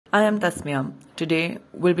I am Tasmia. Today,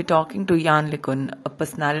 we'll be talking to Yann LeCun, a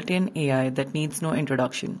personality in AI that needs no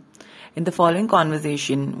introduction. In the following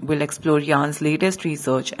conversation, we'll explore Yann's latest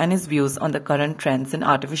research and his views on the current trends in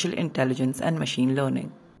artificial intelligence and machine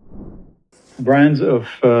learning. Brands of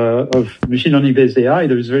machine learning-based AI,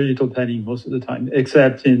 there is very little planning most of the time,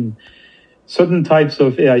 except in certain types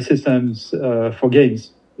of AI systems for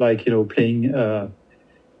games, like playing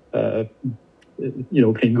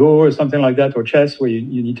playing Go or something like that, or chess, where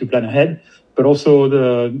you need to plan ahead. But also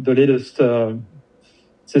the latest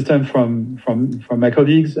system from my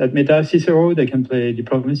colleagues at Meta, Cicero, they can play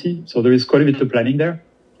diplomacy. So there is quite a bit of planning there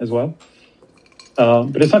as well.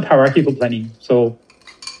 But it's not hierarchical planning. So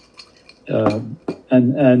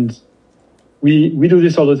and we do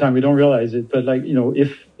this all the time. We don't realize it, but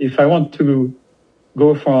if I want to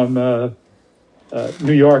go from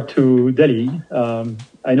New York to Delhi,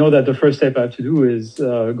 I know that the first step I have to do is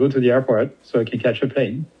go to the airport so I can catch a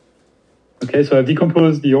plane. Okay, so I've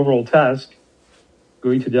decomposed the overall task,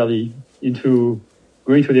 going to Delhi, into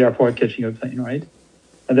going to the airport, catching a plane, right?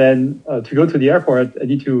 And then to go to the airport, I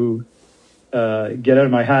need to get out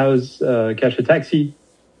of my house, catch a taxi.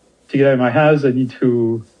 To get out of my house, I need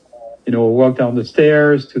to, walk down the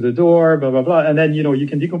stairs to the door, blah, blah, blah. And then, you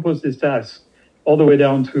can decompose this task all the way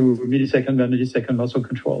down to millisecond by millisecond muscle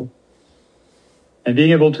control. And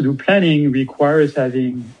being able to do planning requires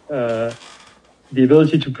having the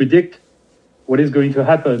ability to predict what is going to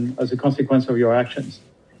happen as a consequence of your actions,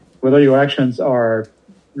 whether your actions are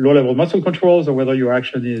low-level muscle controls or whether your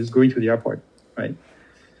action is going to the airport, right?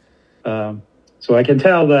 So I can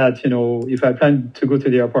tell that, if I plan to go to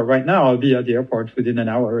the airport right now, I'll be at the airport within an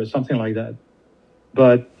hour or something like that.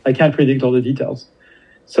 But I can't predict all the details.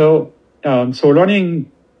 So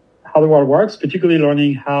learning how the world works, particularly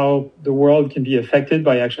learning how the world can be affected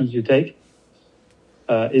by actions you take,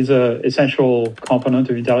 is an essential component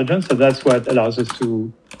of intelligence. So that's what allows us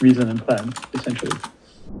to reason and plan, essentially.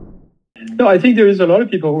 No, I think there is a lot of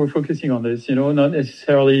people who are focusing on this, not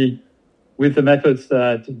necessarily with the methods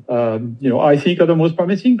that, I think are the most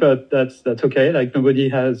promising, but that's okay. Like, nobody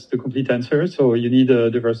has the complete answer. So you need a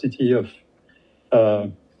diversity of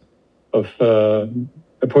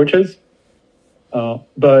approaches.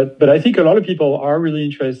 But I think a lot of people are really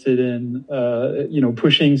interested in,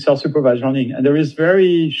 pushing self-supervised learning. And there is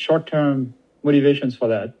very short-term motivations for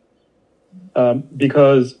that.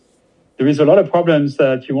 Because there is a lot of problems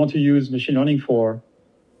that you want to use machine learning for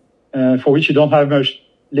which you don't have much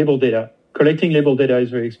label data. Collecting label data is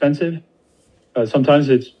very expensive. Sometimes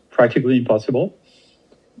it's practically impossible.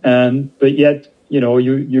 But yet,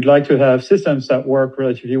 you'd like to have systems that work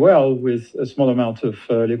relatively well with a small amount of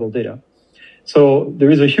label data. So there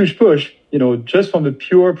is a huge push, just from the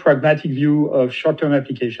pure pragmatic view of short-term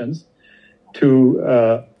applications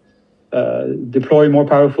to deploy more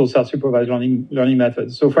powerful self-supervised learning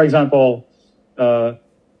methods. So, for example,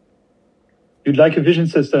 you'd like a vision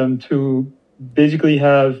system to basically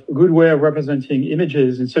have a good way of representing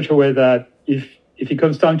images in such a way that if it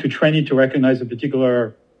comes time to train it to recognize a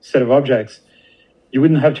particular set of objects, you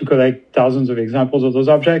wouldn't have to collect thousands of examples of those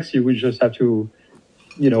objects. You would just have to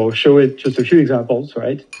show it just a few examples,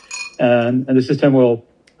 right? And the system will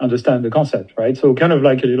understand the concept, right? So kind of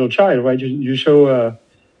like a little child, right? You show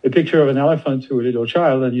a picture of an elephant to a little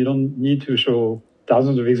child and you don't need to show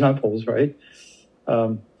thousands of examples, right?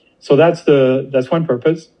 So that's one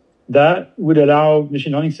purpose. That would allow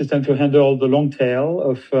machine learning system to handle the long tail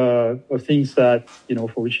of things that,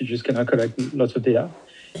 for which you just cannot collect lots of data.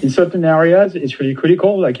 In certain areas, it's really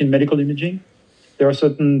critical, like in medical imaging. There are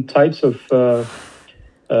certain types of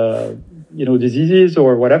diseases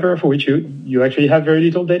or whatever for which you actually have very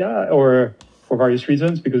little data, or for various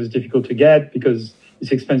reasons, because it's difficult to get, because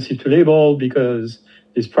it's expensive to label, because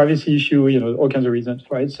there's privacy issue, all kinds of reasons,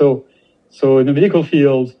 right? So in the medical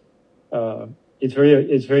field, it's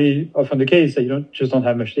very often the case that you don't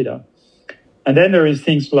have much data. And then there is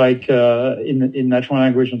things like in natural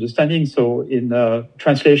language understanding, so in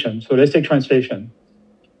translation. So let's take translation.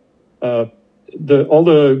 All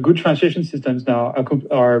the good translation systems now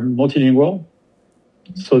are multilingual.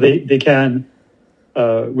 So they can,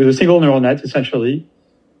 with a single neural net, essentially,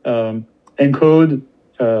 encode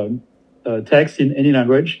text in any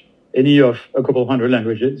language, any of a couple hundred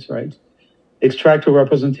languages, right? Extract a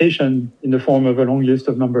representation in the form of a long list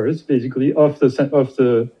of numbers, basically, of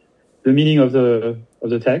the meaning of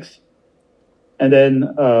the text, and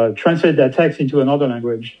then translate that text into another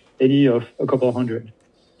language, any of a couple hundred.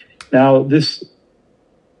 Now, this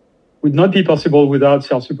would not be possible without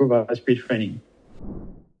self-supervised pre-training.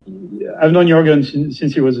 I've known Jorgen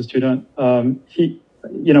since he was a student. He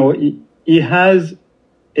has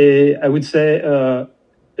I would say, a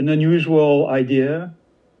an unusual idea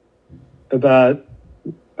about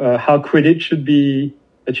how credit should be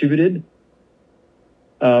attributed.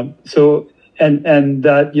 And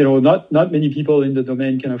that, not many people in the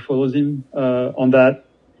domain kind of follows him on that.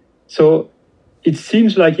 So it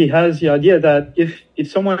seems like he has the idea that if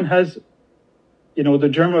someone has, the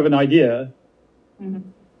germ of an idea,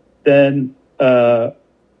 then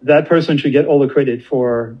that person should get all the credit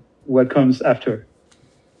for what comes after.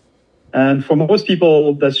 And for most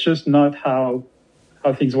people, that's just not how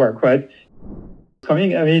things work, right? There's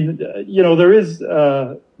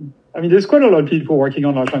quite a lot of people working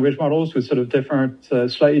on large language models with sort of different,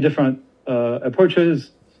 slightly different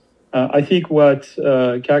approaches. I think what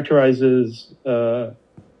characterizes, like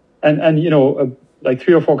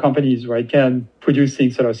 3 or 4 companies, right, can produce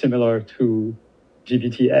things that are similar to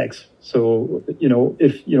GPT-X. So,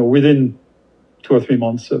 if, within 2 or 3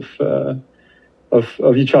 months of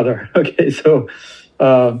each other. Okay. So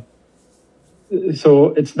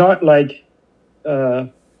it's not like,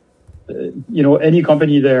 any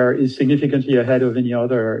company there is significantly ahead of any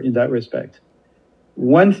other in that respect.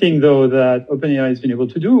 One thing, though, that OpenAI has been able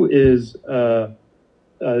to do is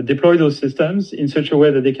deploy those systems in such a way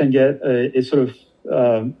that they can get a sort of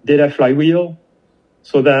data flywheel,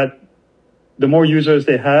 so that the more users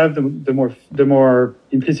they have, the more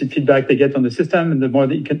implicit feedback they get on the system, and the more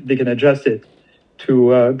they can adjust it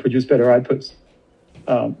to produce better outputs.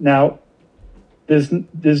 Now,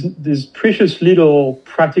 there's precious little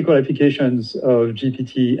practical applications of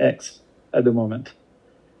GPT-X at the moment.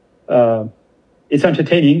 It's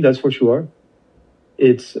entertaining, that's for sure.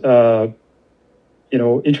 It's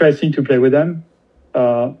interesting to play with them.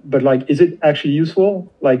 But like, is it actually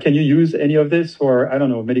useful? Like, can you use any of this for, I don't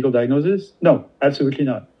know, medical diagnosis? No, absolutely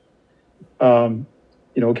not. Can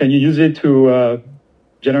you use it to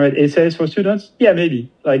generate essays for students? Yeah,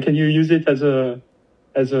 maybe. Like, can you use it as a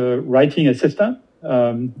writing assistant?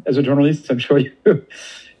 As a journalist, I'm sure you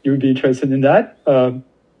would be interested in that.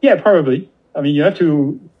 Yeah, probably. I mean, you have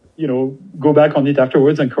to, go back on it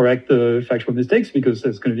afterwards and correct the factual mistakes, because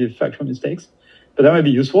there's going to be factual mistakes. But that might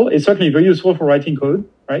be useful. It's certainly very useful for writing code,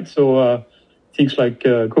 right? So things like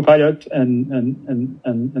Copilot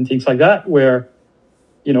and things like that, where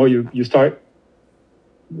you start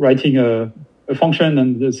writing a function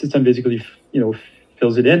and the system basically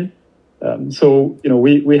fills it in.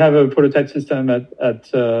 We have a prototype system at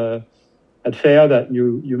FAIR that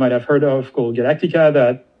you might have heard of, called Galactica,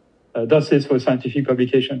 that does this for scientific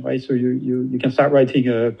publication, right? So you can start writing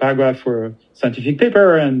a paragraph for a scientific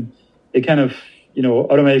paper, and it kind of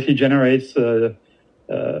automatically generates the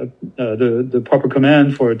proper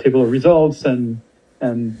command for a table of results and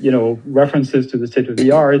references to the state of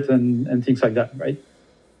the art and things like that, right?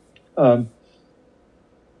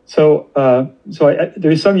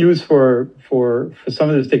 There is some use for some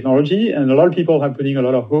of this technology, and a lot of people are putting a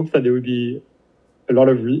lot of hope that there would be a lot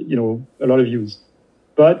of use.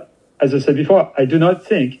 But as I said before, I do not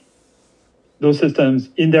think those systems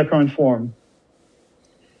in their current form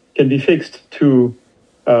can be fixed to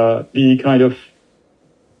be kind of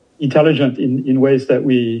intelligent in ways that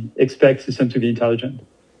we expect systems to be intelligent,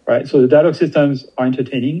 right? So the dialogue systems are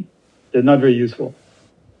entertaining. They're not very useful.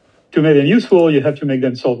 To make them useful, you have to make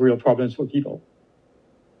them solve real problems for people.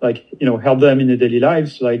 Like, help them in their daily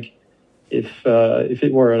lives, like if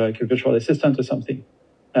it were like a virtual assistant or something.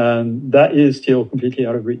 And that is still completely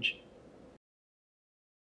out of reach.